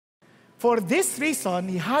For this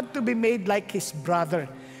reason, He had to be made like His brother.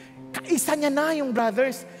 Kaisa niya na yung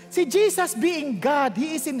brothers. Si Jesus being God,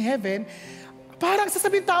 He is in heaven. Parang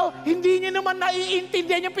sasabihin tao, hindi niyo naman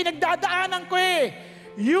naiintindihan yung pinagdadaanan ko eh.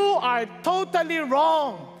 You are totally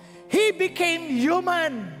wrong. He became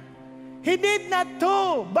human. He did not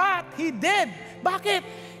do, but He did. Bakit?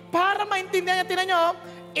 Para maintindihan niya, tinan niyo,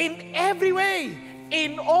 in every way,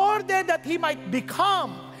 in order that He might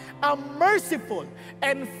become a merciful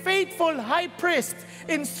and faithful high priest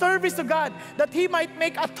in service to God, that He might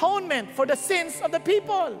make atonement for the sins of the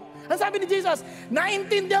people. Ang sabi ni Jesus,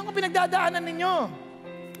 naintindihan ko pinagdadaanan ninyo.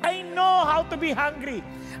 I know how to be hungry.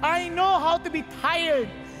 I know how to be tired.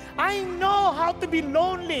 I know how to be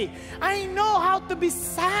lonely. I know how to be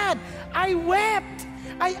sad. I wept.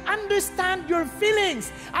 I understand your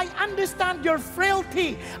feelings. I understand your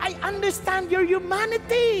frailty. I understand your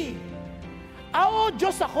humanity. Oo,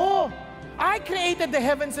 Diyos ako. I created the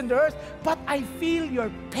heavens and the earth, but I feel your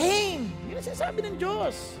pain. Yun ang sinasabi ng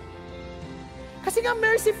Diyos. Kasi nga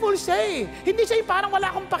merciful siya eh. Hindi siya yung parang wala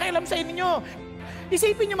akong pakialam sa inyo.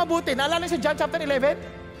 Isipin niyo mabuti. Naalala niyo sa John chapter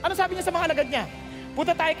 11? Ano sabi niya sa mga alagad niya?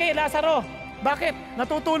 Punta tayo kay Lazaro. Bakit?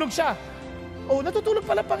 Natutulog siya. Oh, natutulog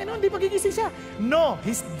pala Panginoon, di magigising siya. No,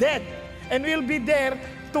 he's dead. And we'll be there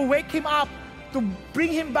to wake him up, to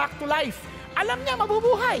bring him back to life. Alam niya,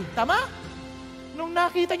 mabubuhay. Tama? Nung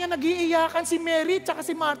nakita niya, nag-iiyakan si Mary at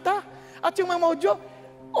si Martha at yung mga Modyo,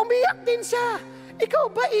 umiyak din siya.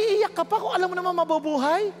 Ikaw ba iiyak ka pa kung alam mo naman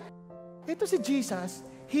mabubuhay? Ito si Jesus,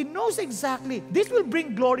 He knows exactly, this will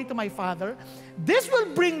bring glory to my Father, this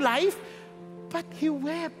will bring life, but He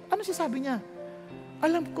wept. Ano sabi niya?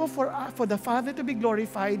 Alam ko, for the Father to be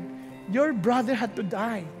glorified, your brother had to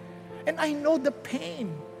die. And I know the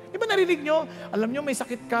pain. Di ba narinig nyo? Alam nyo, may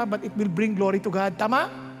sakit ka, but it will bring glory to God.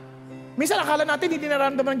 Tama? Minsan akala natin, hindi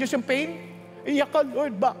nararamdaman ng Diyos yung pain. Iyak ka,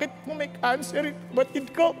 Lord, bakit mo may cancer?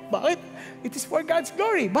 Batid ko? Bakit? It is for God's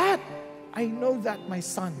glory. But I know that, my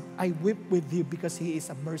son, I weep with you because He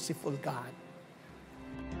is a merciful God.